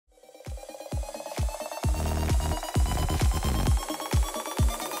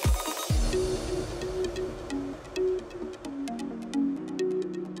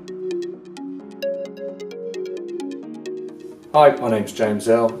Hi, my name's James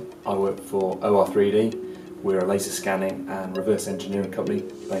Earl. I work for OR3D. We're a laser scanning and reverse engineering company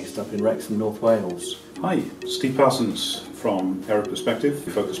based up in Wrexham, North Wales. Hi, Steve Parsons from AeroPerspective.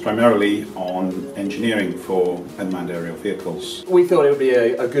 We focus primarily on engineering for unmanned aerial vehicles. We thought it would be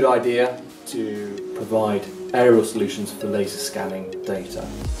a good idea to provide aerial solutions for laser scanning data.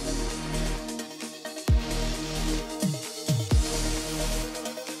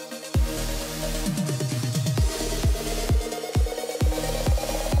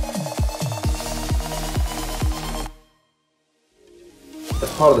 As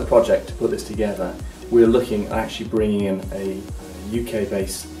part of the project to put this together, we're looking at actually bringing in a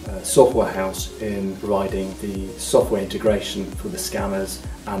UK-based software house in providing the software integration for the scanners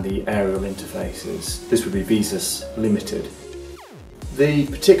and the aerial interfaces. This would be Veesus Limited. The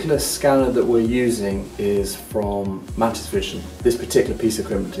particular scanner that we're using is from Mantis Vision. This particular piece of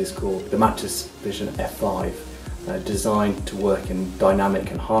equipment is called the Mantis Vision F5, designed to work in dynamic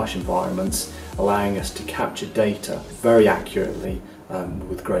and harsh environments, allowing us to capture data very accurately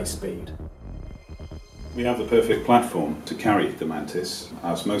with great speed. We have the perfect platform to carry the Mantis,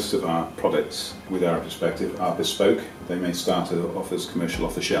 as most of our products with AeroPerspective are bespoke. They may start off as commercial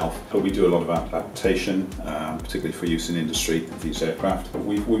off the shelf, but we do a lot of adaptation, particularly for use in industry of these aircraft.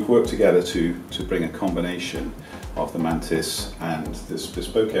 We've worked together to bring a combination of the Mantis and this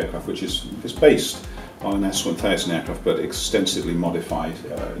bespoke aircraft, which is based on an S1000 aircraft but extensively modified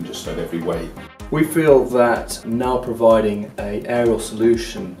in just about every way. We feel that now providing an aerial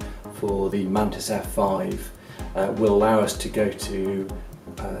solution for the Mantis F5 will allow us to go to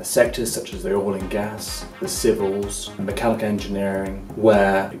sectors such as the oil and gas, the civils, mechanical engineering,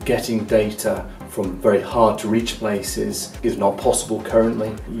 where getting data from very hard to reach places is not possible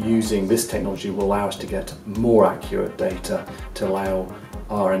currently. Using this technology will allow us to get more accurate data to allow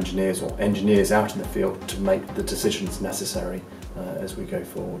our engineers or engineers out in the field to make the decisions necessary as we go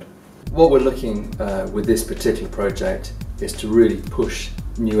forward. What we're looking with this particular project is to really push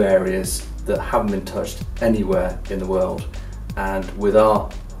new areas that haven't been touched anywhere in the world, and with our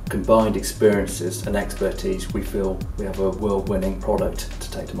combined experiences and expertise we feel we have a world-winning product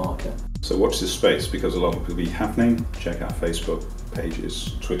to take to market. So watch this space, because a lot will be happening. Check out Facebook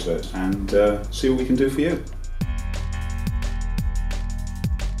pages, Twitter, and see what we can do for you.